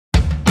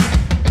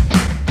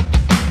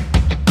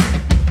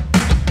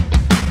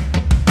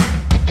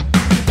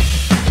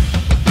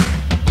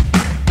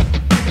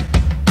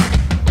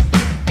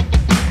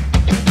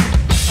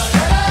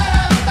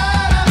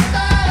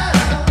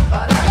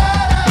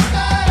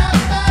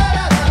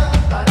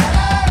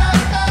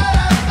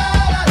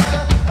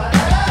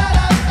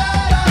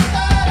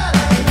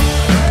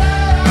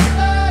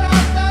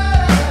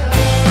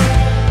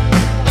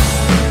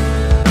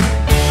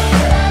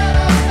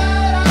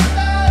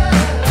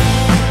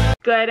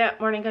Good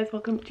morning, guys.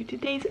 Welcome to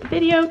today's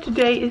video.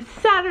 Today is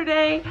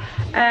Saturday,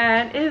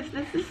 and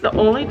this is the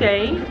only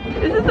day.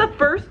 This is the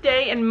first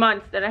day in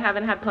months that I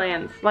haven't had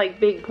plans,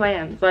 like big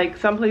plans, like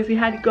someplace we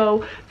had to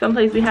go,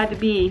 someplace we had to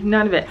be.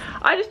 None of it.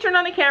 I just turned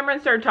on the camera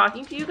and started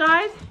talking to you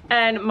guys,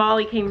 and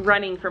Molly came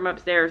running from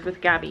upstairs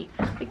with Gabby.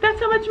 Like, that's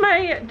how much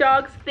my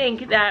dogs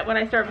think that when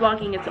I start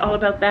vlogging, it's all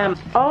about them.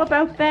 All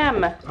about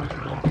them.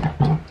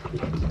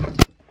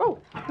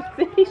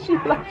 She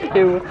left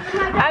you.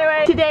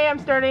 Anyway, today I'm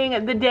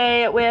starting the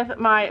day with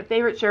my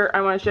favorite shirt.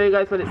 I want to show you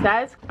guys what it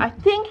says. I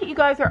think you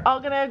guys are all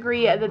gonna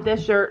agree that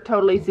this shirt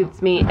totally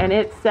suits me, and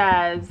it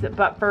says,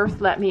 "But first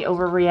let me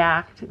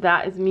overreact."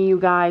 That is me, you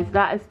guys.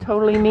 That is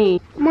totally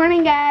me.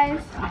 Morning, guys.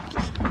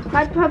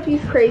 My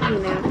puppy's crazy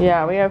now.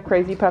 Yeah, we have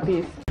crazy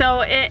puppies.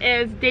 So it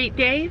is date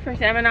day for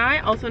Sam and I,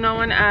 also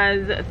known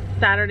as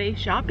Saturday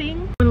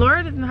shopping. When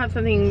Laura doesn't have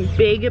something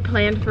big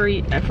planned for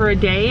a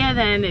day,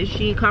 then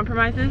she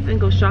compromises and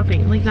goes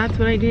shopping. Like, that's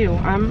what I do.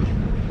 I'm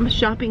a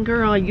shopping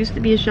girl. I used to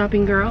be a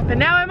shopping girl, but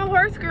now I'm a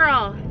horse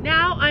girl.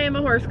 Now I am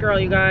a horse girl,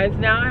 you guys.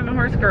 Now I'm a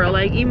horse girl.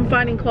 Like, even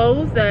finding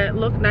clothes that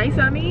look nice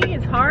on me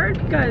is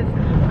hard because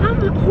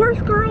I'm a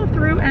horse girl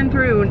through and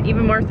through, and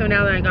even more so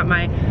now that I got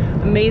my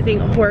amazing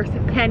horse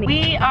Penny.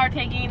 We are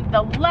taking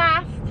the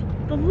last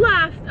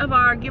of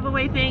our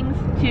giveaway things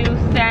to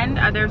send.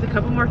 There's a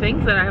couple more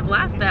things that I have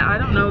left that I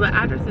don't know the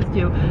addresses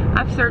to.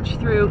 I've searched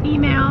through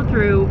email,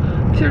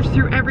 searched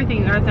through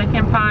everything. I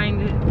can't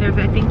find, there's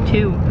I think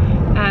 2,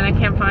 and I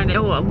can't find it.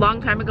 Oh, a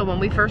long time ago when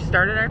we first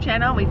started our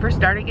channel, we first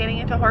started getting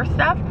into horse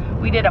stuff,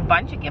 we did a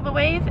bunch of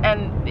giveaways,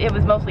 and it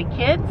was mostly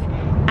kids,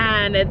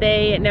 and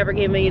they never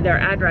gave me their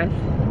address.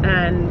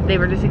 And they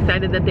were just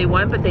excited that they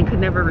won, but they could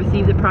never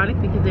receive the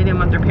product because they didn't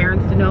want their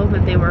parents to know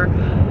that they were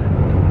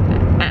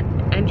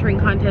entering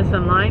contests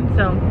online.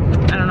 So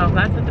I don't know if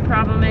that's what the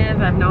problem is.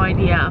 I have no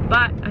idea,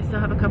 but I still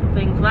have a couple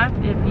things left.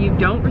 If you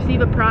don't receive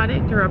a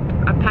product or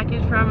a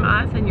package from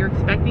us and you're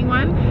expecting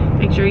one,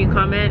 make sure you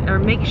comment, or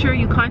make sure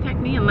you contact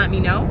me and let me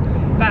know.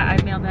 But I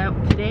mailed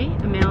out today.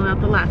 I mailed out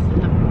the last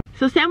of them.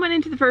 So Sam went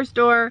into the first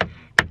store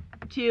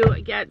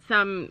to get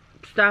some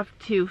stuff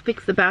to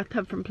fix the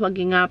bathtub from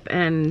plugging up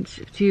and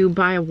to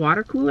buy a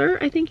water cooler,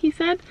 I think he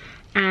said.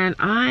 And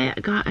I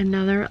got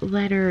another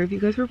letter. If you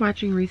guys were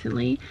watching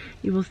recently,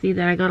 you will see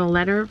that I got a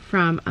letter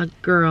from a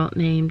girl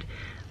named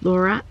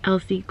Laura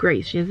Elsie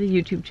Grace. She has a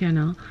YouTube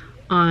channel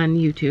on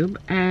YouTube,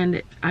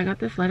 and I got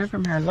this letter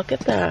from her. Look at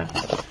the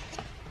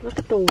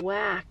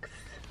wax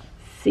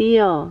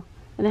seal,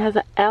 and it has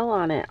an L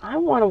on it. I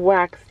want a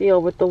wax seal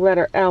with the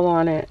letter L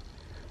on it.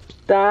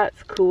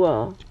 That's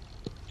cool.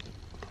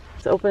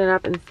 Let's open it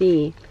up and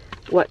see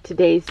what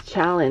today's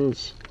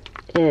challenge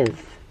is.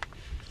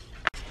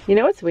 You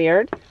know what's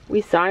weird?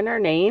 We sign our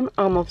name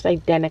almost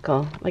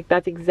identical. Like,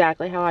 that's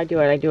exactly how I do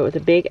it. I do it with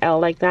a big L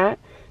like that.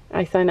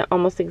 I sign it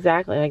almost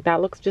exactly. Like, that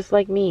looks just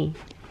like me.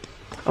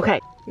 Okay,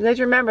 you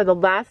guys remember the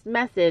last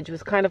message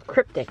was kind of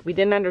cryptic. We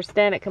didn't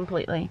understand it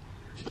completely.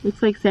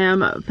 Looks like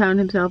Sam found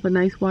himself a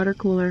nice water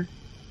cooler.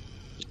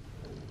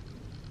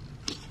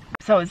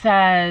 So it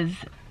says,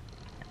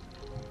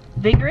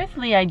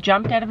 vigorously I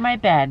jumped out of my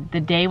bed.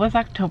 The day was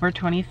October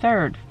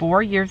 23rd,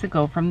 4 years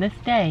ago from this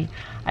day.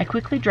 I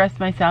quickly dressed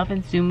myself,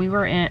 and soon we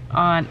were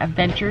on a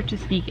venture to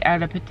seek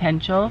out a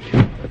potential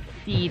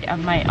seed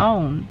of my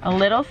own. A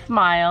little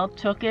smile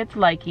took its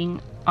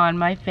liking on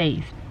my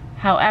face.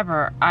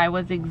 However, I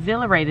was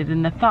exhilarated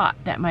in the thought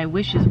that my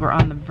wishes were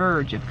on the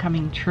verge of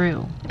coming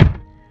true.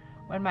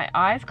 When my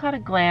eyes caught a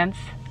glance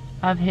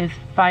of his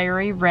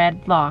fiery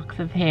red locks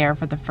of hair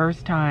for the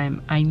first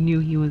time, I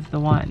knew he was the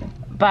one.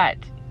 But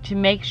to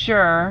make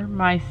sure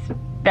my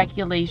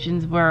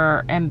speculations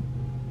were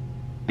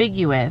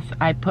ambiguous,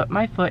 I put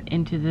my foot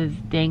into this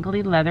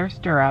dangly leather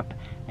stirrup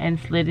and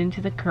slid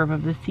into the curve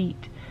of the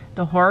seat.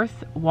 The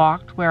horse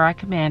walked where I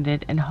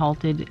commanded and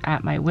halted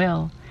at my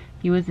will.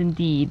 He was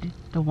indeed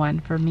the one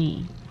for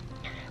me.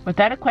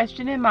 Without a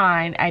question in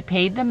mind, I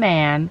paid the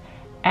man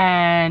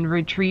and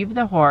retrieved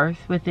the horse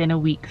within a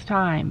week's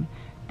time.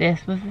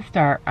 This was the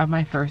start of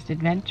my first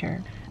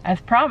adventure.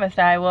 As promised,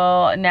 I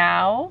will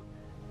now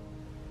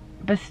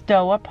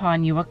bestow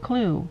upon you a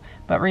clue,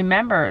 but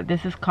remember,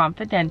 this is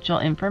confidential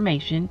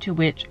information to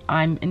which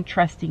I'm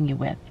entrusting you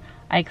with.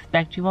 I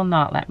expect you will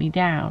not let me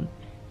down.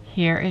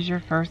 Here is your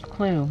first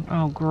clue.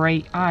 Oh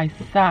great, I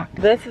suck.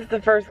 This is the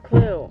first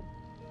clue.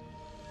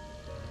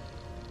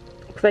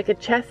 Looks like a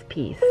chess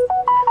piece.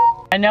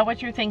 I know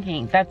what you're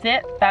thinking. That's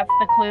it? That's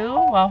the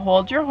clue? Well,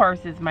 hold your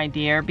horses, my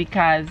dear,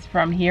 because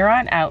from here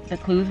on out, the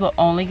clues will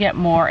only get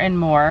more and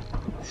more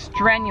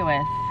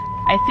strenuous.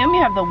 I assume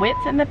you have the wits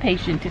and the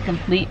patience to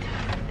complete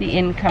the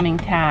incoming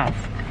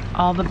task.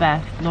 All the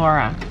best,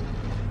 Laura.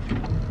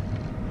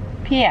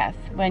 P.S.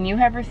 When you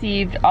have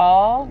received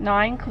all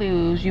 9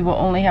 clues, you will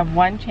only have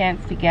one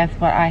chance to guess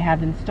what I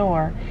have in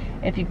store.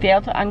 If you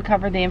fail to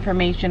uncover the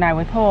information I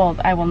withhold,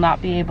 I will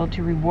not be able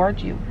to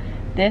reward you.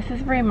 This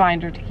is a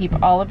reminder to keep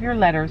all of your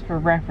letters for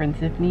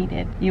reference if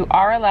needed. You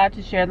are allowed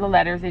to share the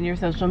letters in your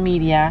social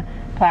media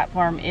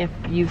platform if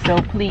you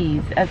so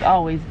please. As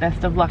always,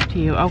 best of luck to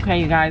you. Okay,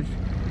 you guys.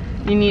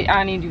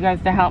 I need you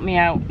guys to help me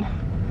out.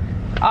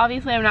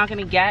 Obviously, I'm not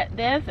gonna get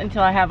this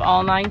until I have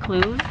all 9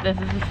 clues. This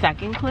is the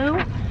second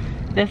clue.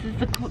 This is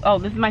the oh,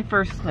 this is my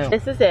first clue.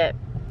 This is it.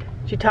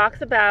 She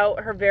talks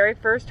about her very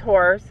first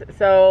horse,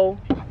 so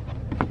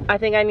I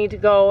think I need to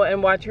go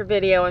and watch her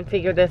video and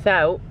figure this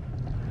out.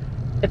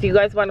 If you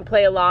guys want to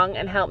play along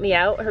and help me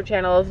out, her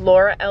channel is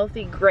Laura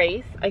Elsie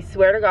Grace. I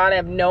swear to God, I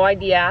have no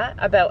idea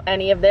about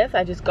any of this.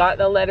 I just got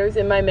the letters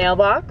in my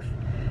mailbox.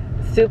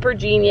 Super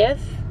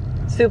genius,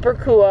 super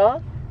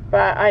cool,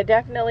 but I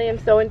definitely am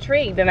so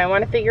intrigued and I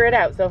want to figure it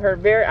out. So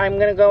I'm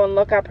gonna go and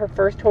look up her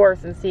first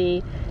horse and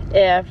see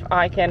if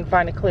I can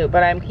find a clue,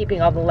 but I'm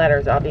keeping all the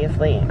letters,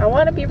 obviously. I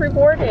want to be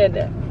rewarded.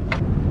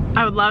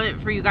 I would love it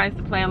for you guys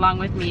to play along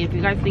with me. If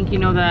you guys think you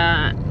know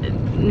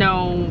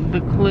the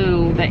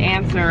clue, the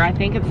answer, I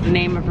think it's the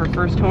name of her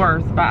first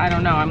horse, but I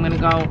don't know. I'm gonna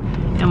go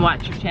and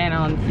watch your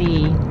channel and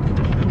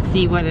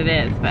see what it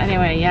is. But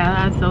anyway,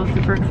 yeah, that's so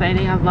super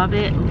exciting. I love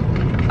it.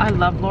 I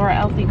love Laura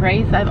Elsie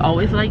Grace. I've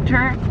always liked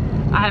her.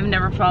 I have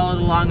never followed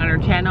along on her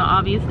channel,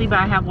 obviously, but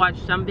I have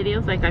watched some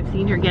videos. Like, I've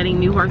seen her getting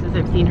new horses.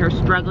 I've seen her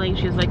struggling.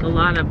 She has like a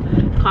lot of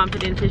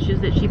confidence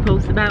issues that she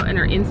posts about, and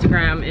her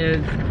Instagram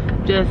is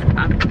just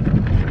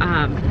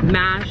a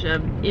mash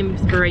of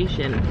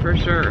inspiration for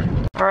sure.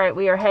 All right,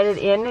 we are headed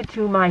in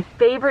to my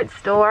favorite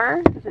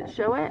store. Does it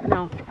show it?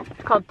 No.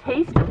 It's called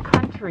Taste of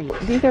Country.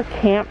 These are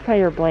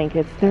campfire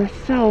blankets. They're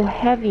so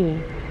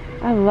heavy.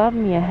 I love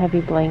me a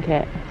heavy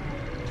blanket.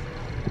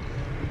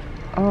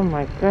 Oh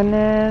my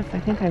goodness, I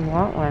think I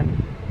want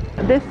one.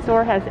 This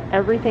store has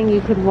everything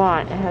you could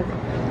want. It has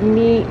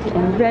meat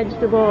and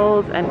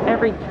vegetables and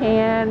every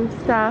canned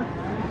stuff,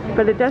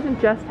 but it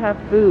doesn't just have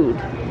food.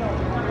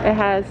 It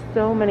has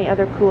so many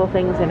other cool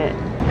things in it.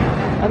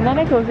 And then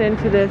it goes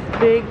into this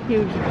big,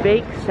 huge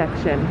bake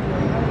section.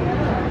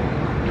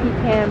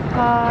 Pecan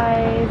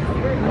pies.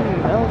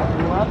 Those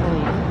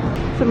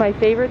lovely. So my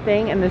favorite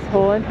thing in this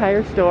whole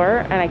entire store,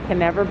 and I can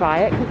never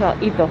buy it because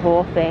I'll eat the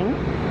whole thing,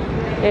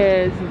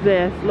 is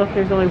this. Look,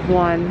 there's only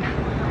one.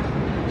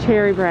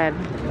 Cherry bread.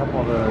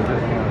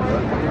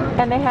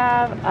 And they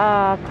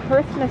have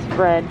Christmas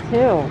bread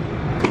too.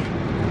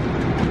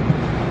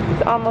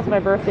 It's almost my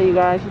birthday, you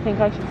guys. You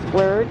think I should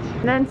splurge?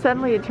 And then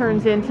suddenly it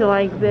turns into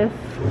like this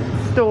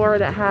store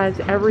that has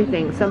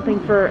everything, something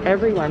for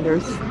everyone.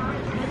 There's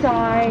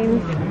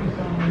signs,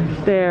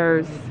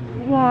 there's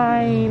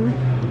wine.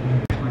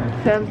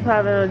 Sam's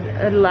having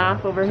a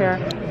laugh over here.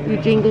 You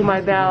jingle my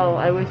bell,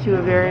 I wish you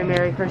a very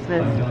Merry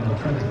Christmas.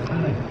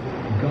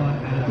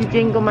 You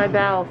jingle my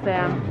bell,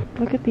 Sam.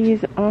 Look at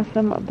these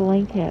awesome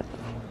blankets.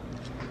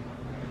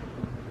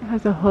 It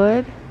has a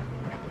hood.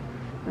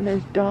 And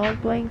there's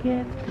dog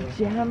blankets,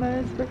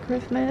 pajamas for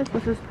Christmas.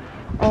 This is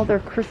all their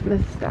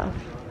Christmas stuff.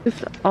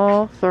 Just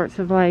all sorts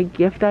of like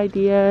gift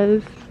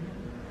ideas.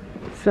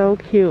 So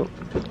cute.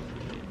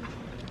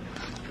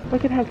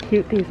 Look at how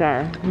cute these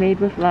are. Made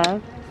with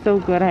love. So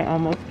good I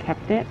almost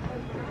kept it.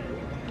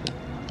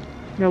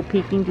 No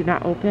peeking, do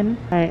not open.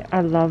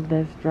 I love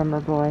this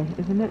drummer boy.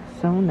 Isn't it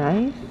so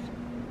nice?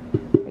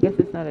 I guess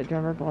it's not a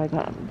drummer boy,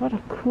 but what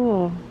a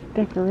cool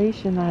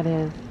decoration that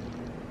is.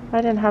 If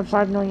I didn't have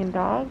 5 million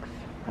dogs,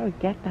 I would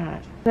get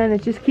that. Then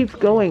it just keeps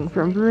going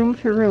from room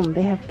to room.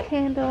 They have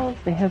candles,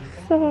 they have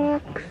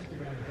socks,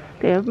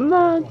 they have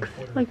mugs,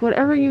 like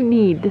whatever you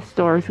need, the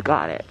store's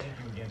got it.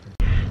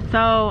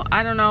 So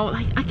I don't know,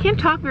 like I can't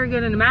talk very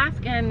good in a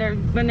mask,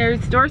 and when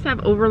their stores have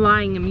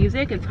overlying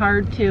music, it's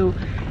hard to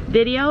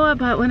video,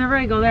 but whenever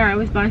I go there, I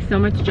always buy so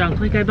much junk.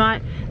 Like I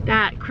bought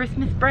that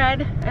Christmas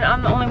bread, and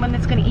I'm the only one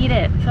that's gonna eat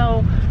it.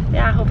 So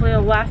yeah, hopefully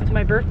it'll last to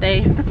my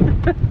birthday.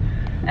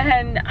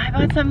 And I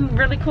bought some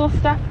really cool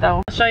stuff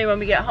though. I'll show you when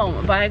we get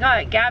home. But I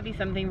got Gabby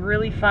something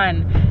really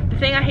fun. The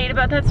thing I hate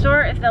about that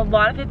store is that a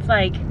lot of it's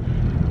like,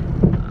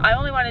 I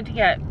only wanted to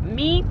get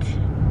meat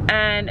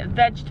and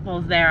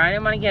vegetables there. I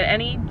didn't want to get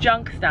any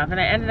junk stuff, and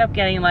I ended up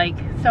getting like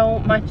so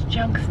much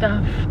junk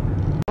stuff.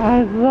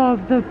 I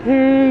love the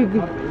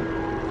pig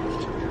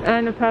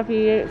and the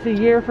puppy. It's a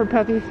year for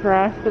puppies for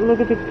us, but look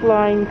at the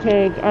flying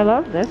pig. I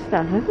love this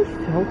stuff. This is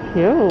so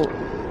cute.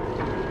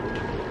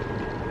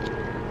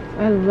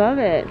 I love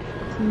it.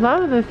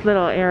 Love this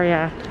little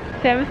area.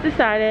 Sam has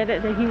decided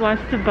that he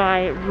wants to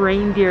buy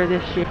reindeer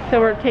this year, so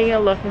we're taking a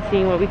look and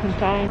seeing what we can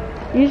find.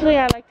 Usually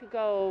I like to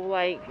go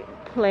like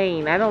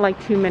plain. I don't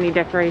like too many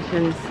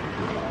decorations,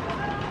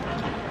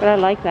 but I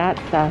like that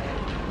stuff.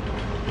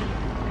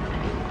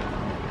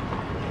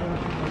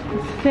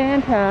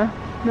 Santa,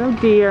 no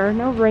deer,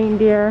 no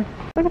reindeer.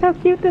 Look at how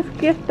cute this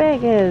gift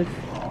bag is.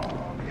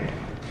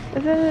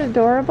 Isn't it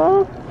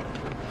adorable?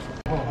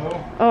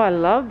 Oh, I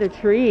love the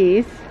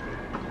trees.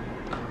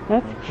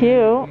 That's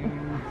cute.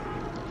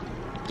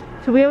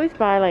 So we always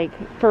buy, like,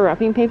 for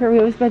wrapping paper, we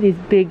always buy these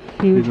big,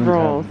 huge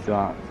rolls. Have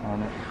dots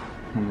on it.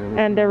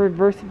 And they're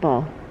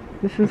reversible.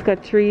 This one's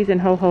got trees and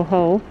ho ho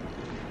ho.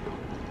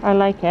 I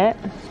like it.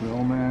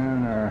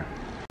 Snowman or...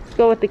 Let's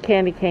go with the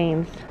candy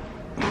canes.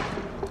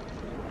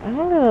 I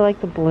don't really like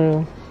the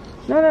blue.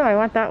 No, I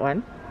want that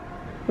one.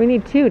 We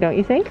need 2, don't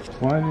you think?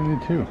 Why do you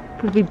need 2?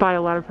 because we buy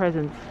a lot of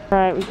presents. All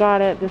right, we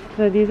got it.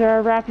 These are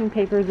our wrapping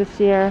papers this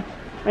year.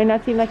 Might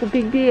not seem like a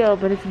big deal,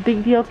 but it's a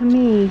big deal to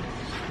me.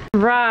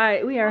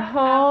 Right, we are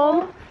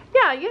home.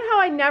 Yeah, you know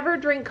how I never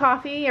drink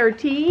coffee or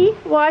tea?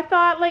 Well, I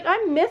thought, like,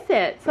 I miss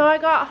it. So I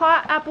got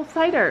hot apple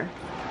cider.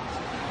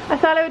 I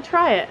thought I would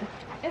try it.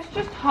 It's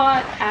just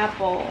hot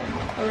apple.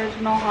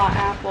 Original hot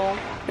apple.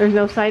 There's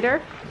no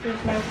cider?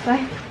 There's no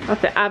cider. I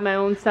have to add my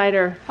own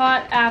cider.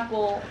 Hot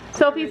apple.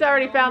 Sophie's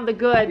already found the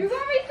goods. You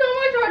got me so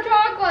much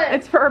hot chocolate.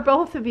 It's for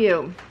both of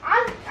you.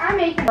 I'm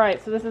making. All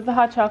right, so this is the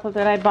hot chocolate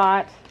that I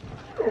bought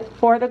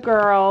for the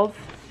girls.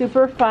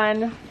 Super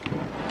fun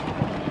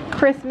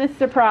Christmas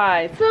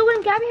surprise. So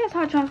when Gabby has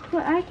hot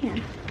chocolate, I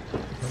can.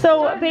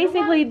 So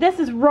basically this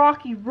is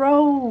Rocky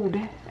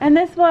Road. And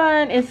this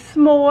one is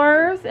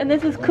s'mores. And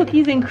this is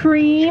cookies and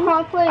cream.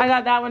 Chocolate. I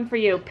got that one for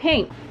you.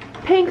 Pink.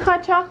 Pink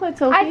hot chocolate,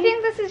 Sophie. I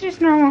think this is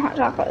just normal hot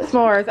chocolate.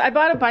 S'mores. I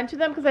bought a bunch of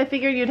them because I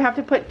figured you'd have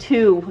to put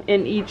 2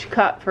 in each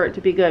cup for it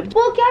to be good.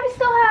 Well, Gabby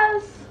still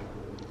has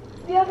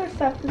the other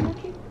stuff,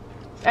 doesn't she?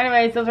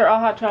 Anyways, those are all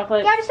hot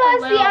chocolates. Gabby still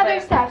has the other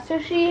stuff, so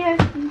she has...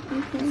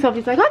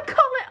 Sophie's like, I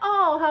call it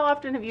all. How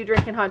often have you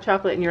drinking hot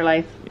chocolate in your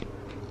life?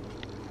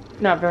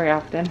 Not very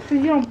often. Because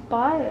you don't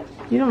buy it.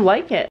 You don't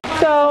like it.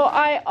 So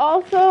I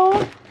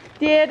also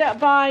did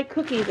buy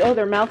cookies. Oh,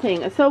 they're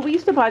melting. So we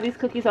used to buy these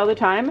cookies all the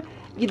time.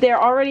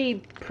 They're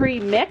already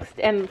pre-mixed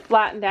and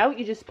flattened out.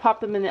 You just pop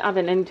them in the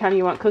oven anytime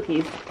you want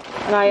cookies.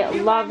 And I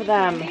love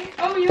them.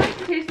 Oh, you like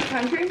to taste the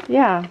country?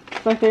 Yeah,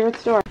 it's my favorite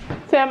store.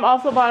 Sam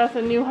also bought us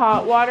a new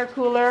hot water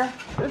cooler.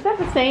 Is that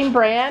the same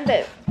brand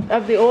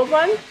of the old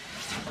one?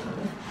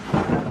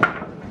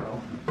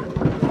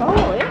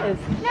 Oh, it is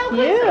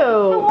cute.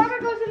 The water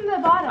goes in the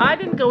bottom. I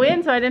didn't go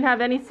in, so I didn't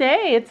have any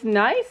say. It's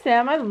nice,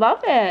 Sam. I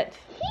love it.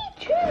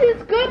 He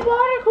chooses good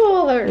water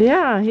coolers.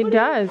 Yeah, he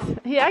does.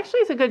 He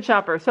actually is a good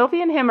shopper.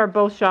 Sophie and him are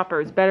both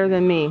shoppers, better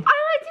than me. I like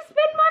to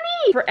spend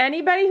money. For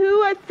anybody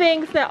who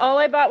thinks that all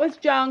I bought was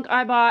junk,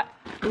 I bought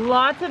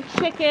lots of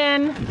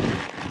chicken.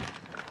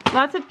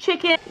 Lots of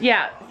chicken.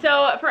 Yeah,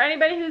 so for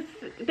anybody who's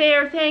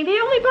there saying they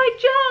only buy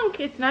junk,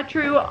 it's not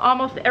true.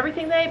 Almost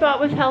everything that I bought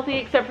was healthy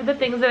except for the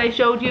things that I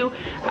showed you.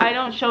 I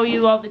don't show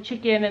you all the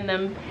chicken and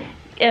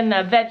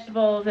the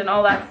vegetables and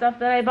all that stuff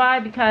that I buy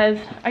because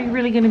are you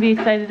really going to be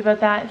excited about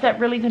that? Is that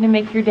really going to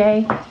make your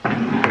day?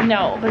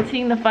 No, but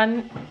seeing the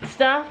fun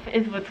stuff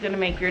is what's going to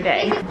make your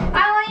day.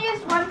 I only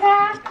used 1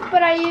 pack,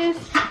 but I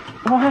used...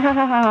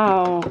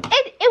 Wow.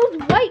 It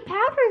was white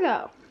powder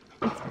though.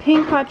 It's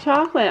pink hot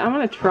chocolate. I'm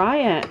going to try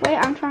it. Wait,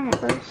 I'm trying it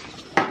first.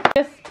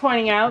 Just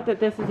pointing out that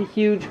this is a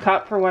huge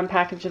cup for 1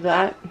 package of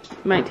that.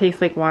 It might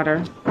taste like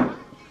water.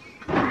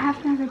 I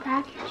have another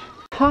package.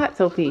 Hot,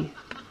 Sophie.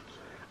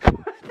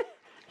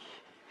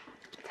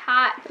 It's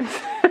hot.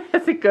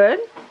 Is it good?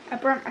 I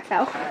burnt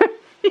myself.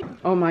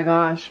 Oh my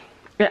gosh.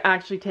 It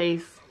actually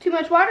tastes Too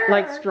much water?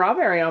 like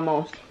strawberry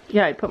almost.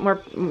 Yeah,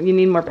 you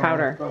need more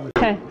powder.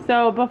 Okay,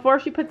 so before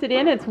she puts it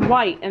in, it's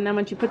white. And then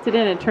when she puts it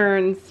in, it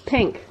turns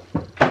pink.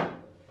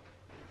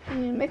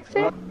 And you mix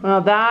it?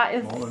 Well, that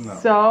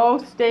is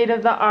so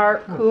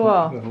state-of-the-art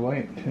cool. There's a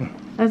light too.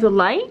 There's a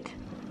light?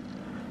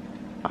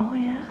 Oh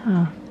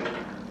yeah.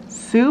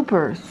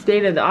 Super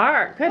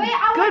state-of-the-art. Good,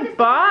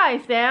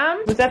 goodbye,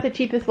 Sam. Was that the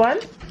cheapest one?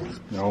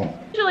 No.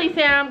 Usually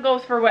Sam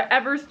goes for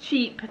whatever's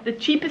cheap. The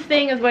cheapest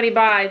thing is what he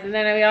buys, and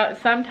then we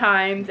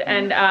sometimes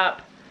end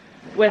up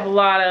with a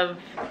lot of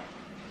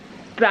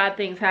bad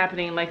things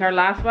happening. Like our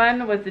last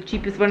one was the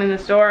cheapest one in the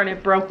store, and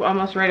it broke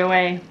almost right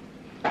away.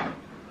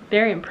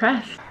 Very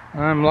impressed.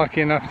 I'm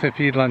lucky enough to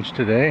feed lunch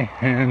today,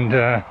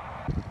 and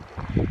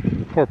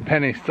poor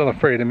Penny's still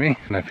afraid of me.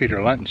 When I feed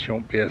her lunch, she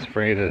won't be as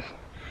afraid of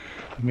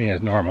me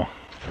as normal.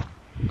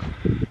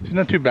 She's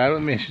not too bad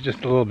with me, she's just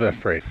a little bit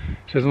afraid.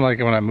 She doesn't like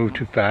it when I move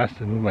too fast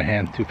and move my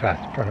hands too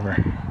fast in front of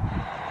her.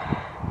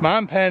 Come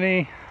on,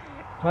 Penny,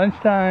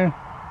 lunchtime.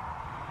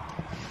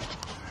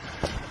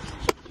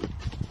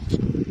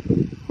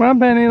 Come on,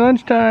 Penny,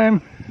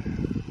 lunchtime.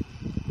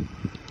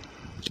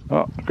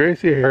 Oh,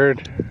 Gracie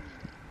heard.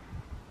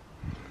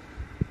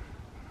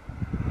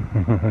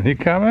 You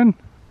coming?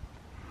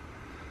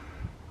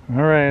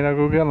 Alright, I'll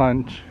go get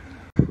lunch.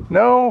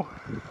 No!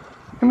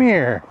 Come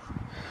here.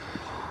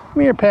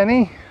 Come here,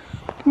 Penny.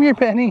 Come here,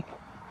 Penny.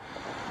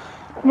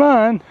 Come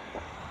on.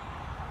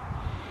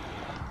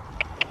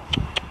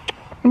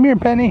 Come here,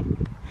 Penny.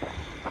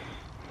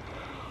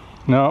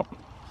 No.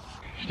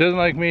 She doesn't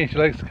like me. She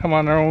likes to come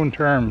on her own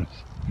terms.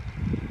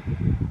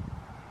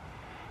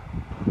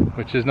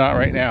 Which is not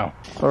right now.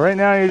 So right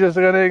now you're just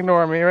gonna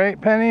ignore me, right,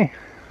 Penny?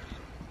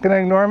 Gonna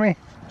ignore me?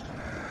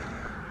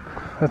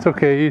 That's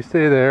okay, you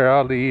stay there,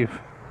 I'll leave.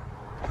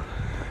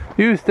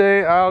 You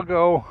stay, I'll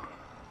go.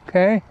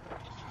 Okay?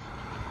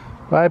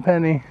 Bye,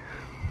 Penny.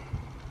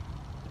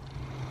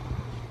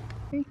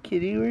 Hey,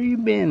 kitty, where you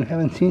been?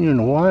 Haven't seen you in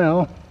a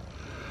while.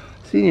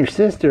 Seen your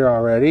sister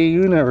already.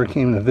 You never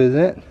came to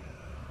visit.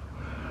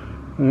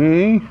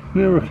 Hey, you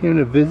never came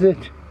to visit.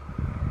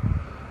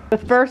 The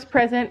first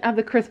present of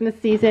the Christmas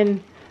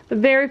season. The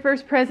very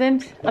first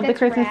present of the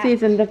Christmas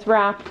season that's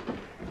wrapped.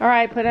 All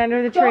right, put it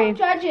under the tree. Don't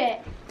judge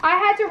it. I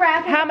had to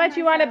wrap it. How much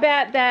you want to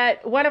bet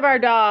that one of our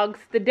dogs,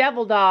 the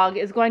devil dog,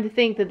 is going to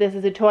think that this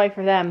is a toy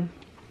for them?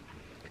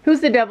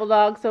 Who's the devil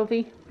dog,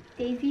 Sophie?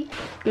 Daisy.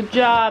 Good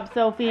job,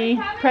 Sophie.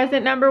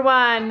 Present number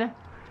 1.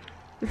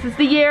 This is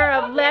the year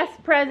of less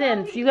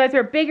presents. You guys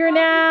are bigger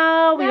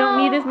now. We don't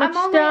need as much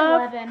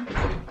stuff. 11.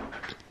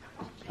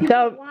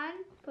 So, 1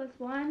 plus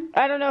 1.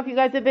 I don't know if you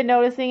guys have been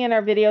noticing in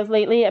our videos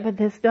lately, but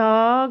this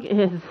dog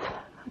is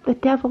the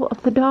devil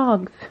of the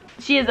dogs.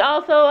 She is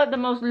also the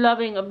most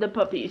loving of the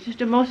puppies. She's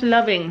the most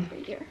loving.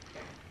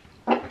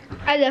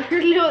 I love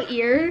her little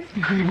ears.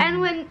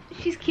 And when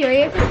she's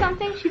curious or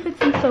something, she puts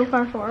them so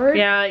far forward.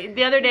 Yeah,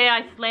 the other day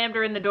I slammed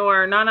her in the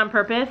door, not on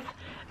purpose,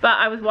 but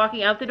I was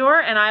walking out the door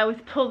and I always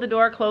pulled the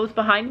door closed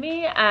behind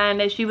me,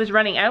 and she was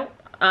running out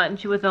and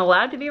she wasn't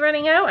allowed to be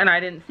running out, and I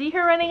didn't see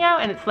her running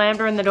out, and it slammed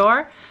her in the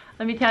door.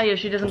 Let me tell you,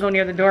 she doesn't go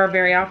near the door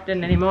very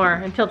often anymore.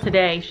 Until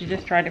today, she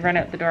just tried to run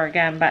out the door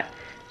again, but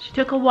she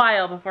took a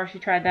while before she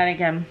tried that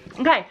again.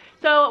 Okay,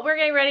 so we're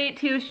getting ready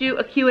to shoot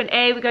a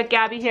Q&A. We got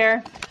Gabby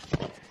here,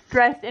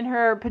 dressed in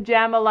her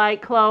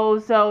pajama-like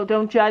clothes, so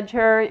don't judge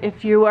her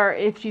if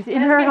she's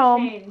in her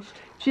home.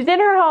 She's in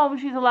her home,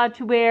 she's allowed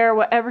to wear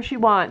whatever she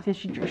wants, and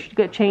she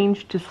got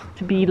changed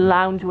to be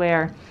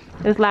loungewear.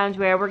 This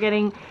loungewear. We're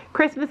getting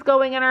Christmas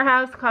going in our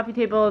house. Coffee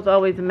table is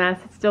always a mess.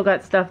 It's still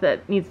got stuff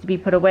that needs to be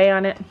put away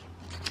on it.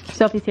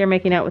 Sophie's here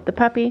making out with the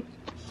puppy.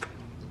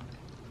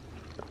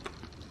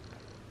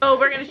 So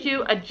we're going to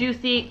shoot a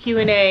juicy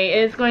Q&A.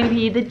 It's going to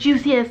be the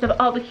juiciest of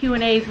all the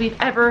Q&As we've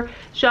ever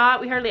shot.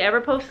 We hardly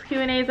ever post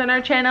Q&As on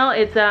our channel.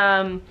 It's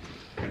a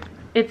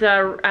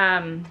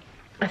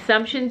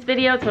assumptions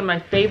video. It's one of my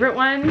favorite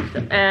ones,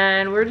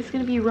 and we're just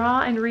going to be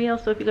raw and real.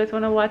 So if you guys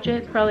want to watch it,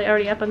 it's probably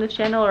already up on this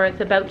channel, or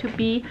it's about to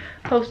be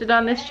posted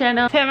on this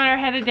channel. Sam and I are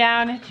headed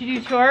down to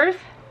do chores.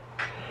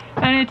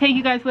 I'm going to take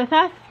you guys with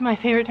us. It's my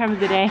favorite time of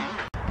the day.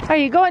 Are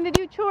you going to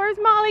do chores,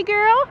 Molly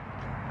girl?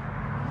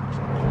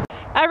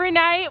 Every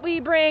night we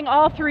bring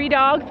all 3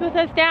 dogs with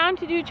us down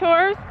to do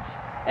chores,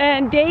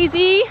 and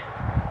Daisy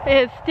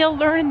is still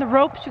learning the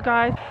ropes, you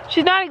guys.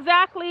 She's not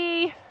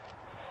exactly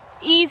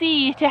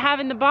easy to have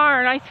in the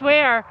barn, I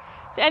swear.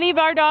 If any of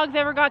our dogs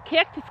ever got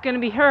kicked, it's gonna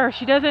be her.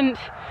 She does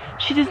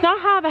not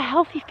have a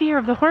healthy fear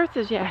of the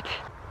horses yet.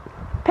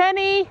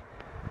 Penny!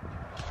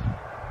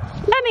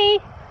 Penny!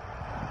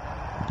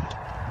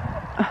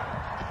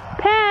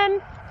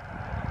 Pen!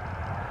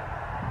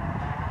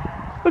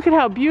 Look at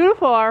how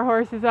beautiful our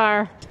horses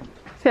are.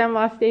 Sam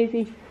lost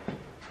Daisy.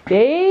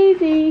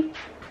 Daisy!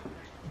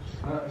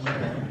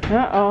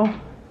 Uh-oh.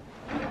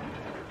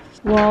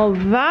 Well,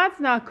 that's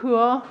not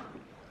cool.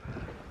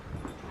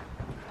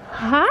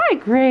 Hi,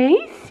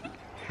 Grace.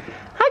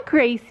 Hi,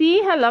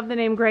 Gracie. I love the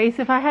name Grace.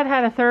 If I had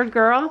had a third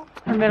girl,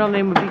 her middle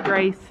name would be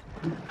Grace.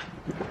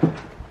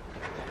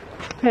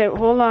 Okay,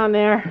 hold on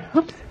there.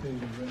 Oops.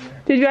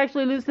 Did you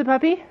actually lose the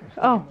puppy?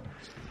 Oh,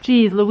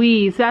 geez,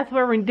 Louise. That's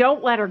where we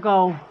don't let her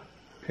go.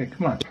 Okay,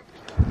 come on.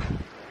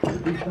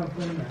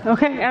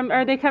 Okay,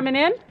 are they coming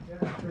in?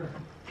 Yeah, sure.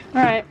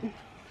 All right.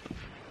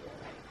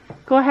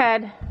 Go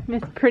ahead,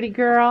 Miss Pretty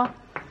Girl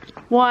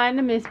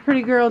 1, Miss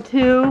Pretty Girl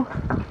 2.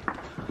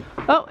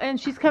 Oh, and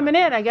she's coming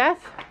in, I guess.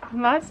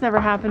 Well, that's never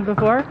happened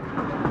before.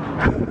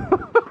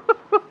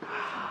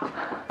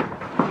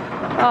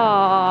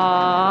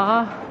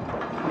 Aww.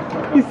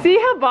 You see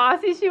how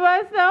bossy she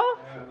was, though?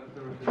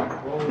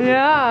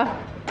 Yeah.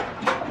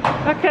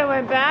 That kind of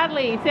went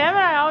badly. Sam and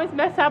I always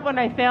mess up when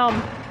I film.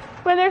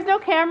 When there's no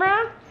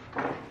camera,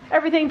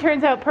 everything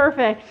turns out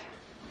perfect.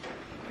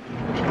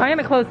 I'm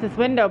gonna close this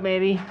window,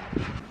 maybe.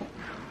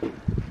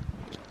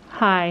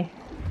 Hi.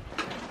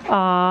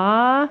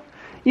 Aww.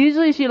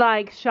 Usually she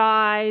like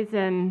shies,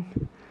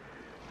 and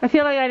I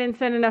feel like I didn't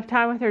spend enough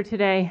time with her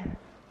today.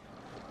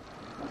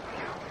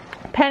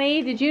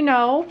 Penny, did you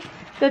know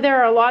that there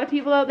are a lot of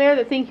people out there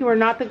that think you are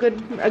not a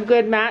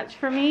good match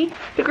for me?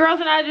 The girls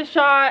and I just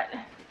shot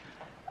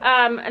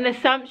an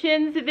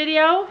assumptions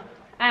video,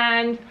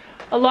 and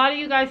a lot of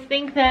you guys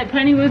think that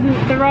Penny wasn't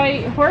the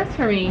right horse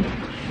for me.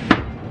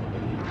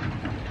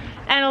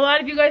 And a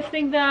lot of you guys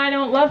think that I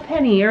don't love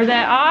Penny, or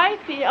that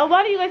a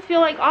lot of you guys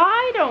feel like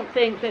I don't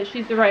think that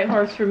she's the right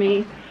horse for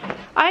me.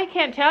 I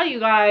can't tell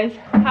you guys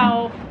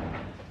how,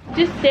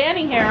 just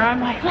standing here, I'm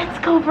like, let's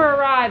go for a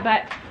ride,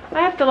 but I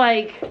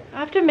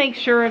have to make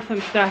sure of some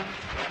stuff.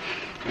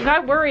 And I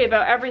worry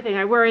about everything.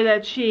 I worry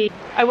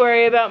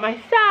about my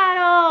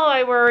saddle,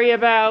 I worry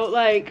about,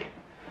 like,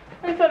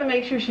 I just want to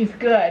make sure she's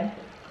good. I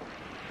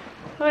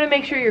want to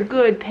make sure you're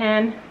good,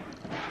 Pen.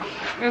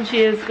 And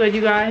she is good,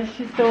 you guys.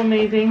 She's so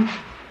amazing.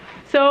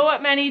 So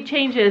many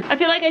changes. I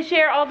feel like I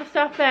share all the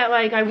stuff that,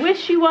 like, I wish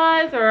she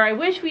was, or I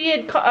wish we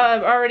had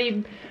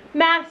already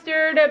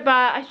mastered, but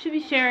I should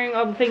be sharing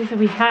all the things that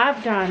we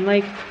have done.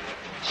 Like,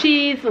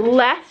 she's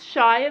less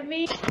shy of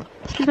me.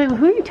 She's like, well,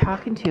 who are you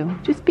talking to?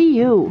 Just be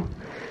you.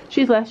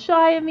 She's less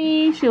shy of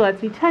me. She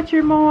lets me touch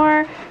her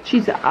more.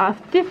 She's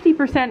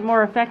 50%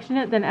 more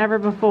affectionate than ever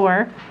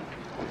before.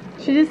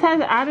 She just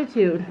has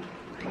attitude.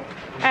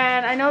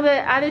 And I know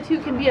that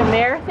attitude can be a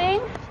mare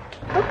thing.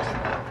 Oops.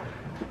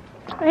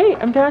 Hey,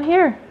 I'm down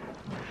here.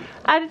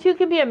 attitude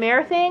can be a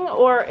mare thing,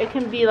 or it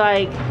can be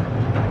like,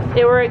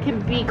 or it can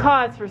be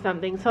cause for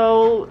something.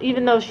 So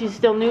even though she's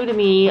still new to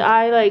me,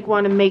 I like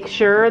want to make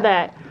sure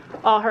that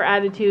all her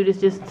attitude is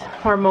just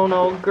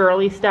hormonal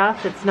girly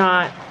stuff. It's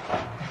not,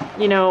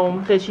 you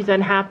know, that she's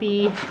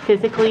unhappy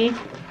physically.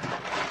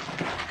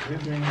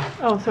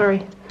 Oh,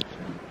 sorry.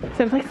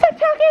 So I'm like, stop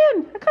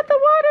talking! I cut the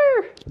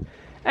water!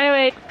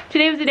 Anyway,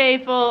 today was a day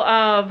full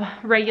of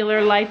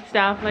regular life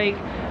stuff, like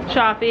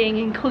shopping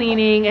and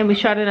cleaning, and we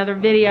shot another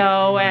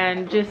video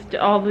and just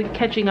all the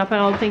catching up on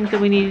all the things that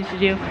we needed to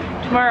do.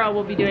 Tomorrow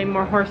we'll be doing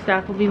more horse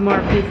stuff, we'll be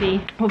more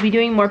busy. We'll be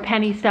doing more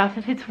Penny stuff.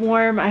 If it's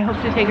warm, I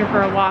hope to take her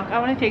for a walk. I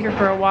want to take her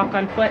for a walk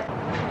on foot.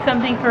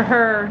 Something for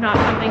her, not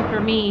something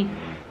for me.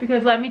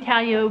 Because let me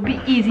tell you, it would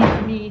be easy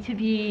for me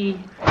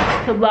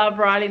to love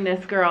riding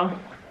this girl.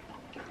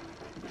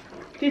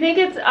 Do you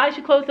think I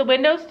should close the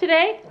windows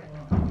today?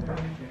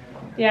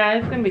 Yeah,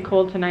 it's gonna be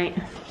cold tonight.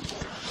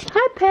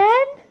 Hi,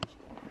 Pen.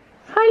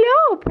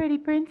 Hello, pretty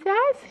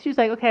princess. She was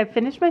like, okay, I've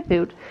finished my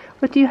food.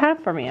 What do you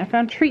have for me? I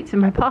found treats in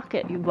my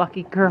pocket, you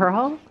lucky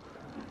girl.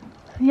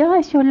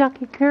 Yes, you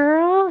lucky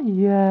girl.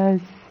 Yes.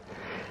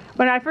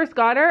 When I first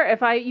got her,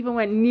 if I even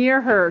went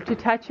near her to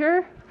touch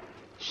her,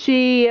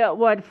 she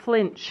would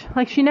flinch.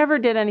 Like, she never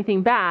did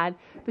anything bad,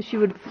 but she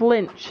would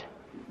flinch.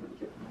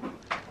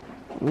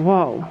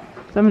 Whoa.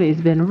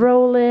 Somebody's been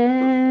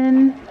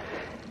rolling.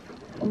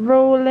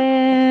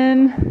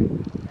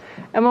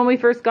 And when we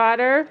first got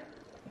her,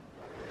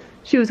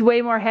 she was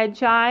way more head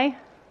shy.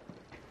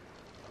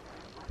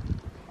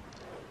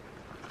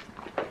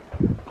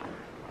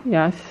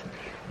 Yes.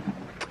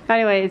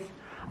 Anyways,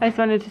 I just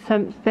wanted to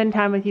spend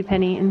time with you,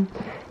 Penny,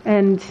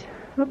 and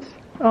oops.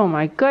 Oh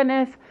my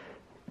goodness.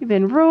 You've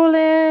been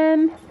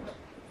rolling.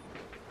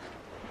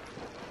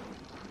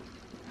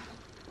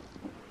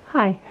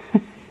 Hi.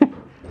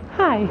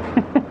 Hi.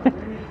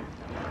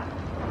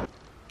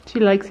 She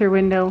likes her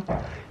window.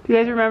 Do you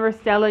guys remember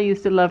Stella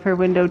used to love her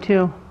window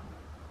too?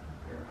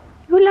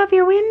 You love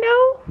your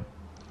window?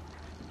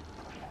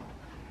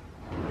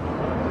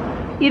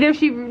 Either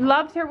she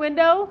loves her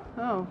window.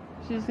 Oh,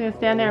 she's just gonna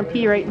stand there and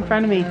pee right in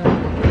front of me.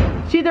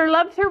 She either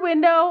loves her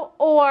window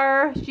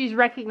or she's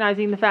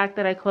recognizing the fact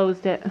that I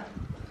closed it.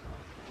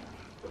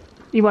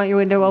 You want your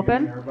window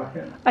open?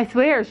 I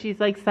swear she's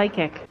like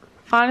psychic.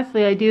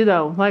 Honestly, I do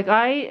though. Like,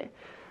 I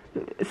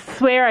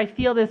swear I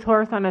feel this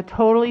horse on a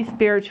totally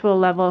spiritual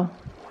level.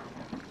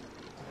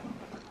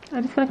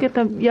 I just want to get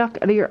the yuck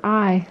out of your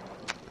eye.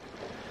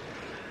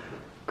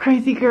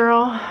 Crazy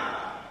girl.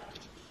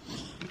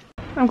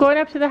 I'm going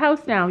up to the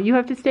house now. You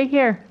have to stay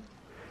here.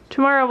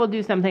 Tomorrow we'll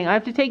do something. I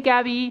have to take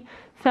Gabby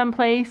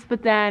someplace,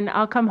 but then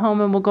I'll come home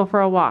and we'll go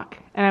for a walk.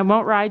 And I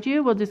won't ride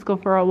you, we'll just go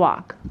for a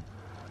walk.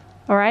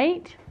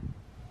 Alright?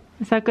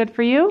 Is that good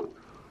for you?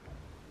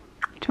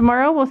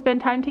 Tomorrow we'll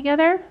spend time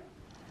together?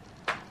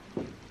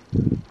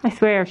 I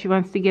swear she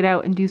wants to get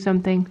out and do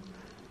something.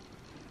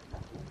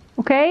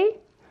 Okay?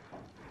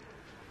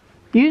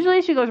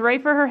 Usually she goes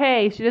right for her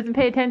hay. She doesn't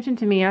pay attention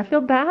to me. I feel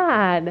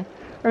bad.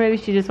 Or maybe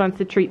she just wants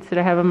the treats that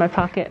I have in my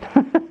pocket.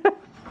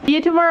 See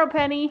you tomorrow,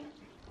 Penny.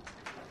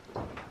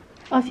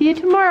 I'll see you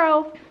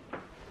tomorrow.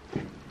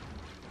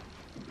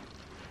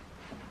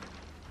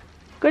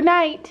 Good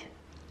night.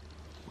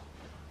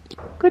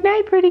 Good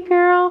night, pretty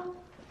girl.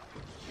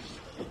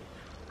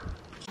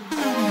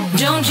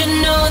 Don't you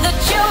know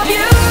that you're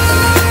beautiful?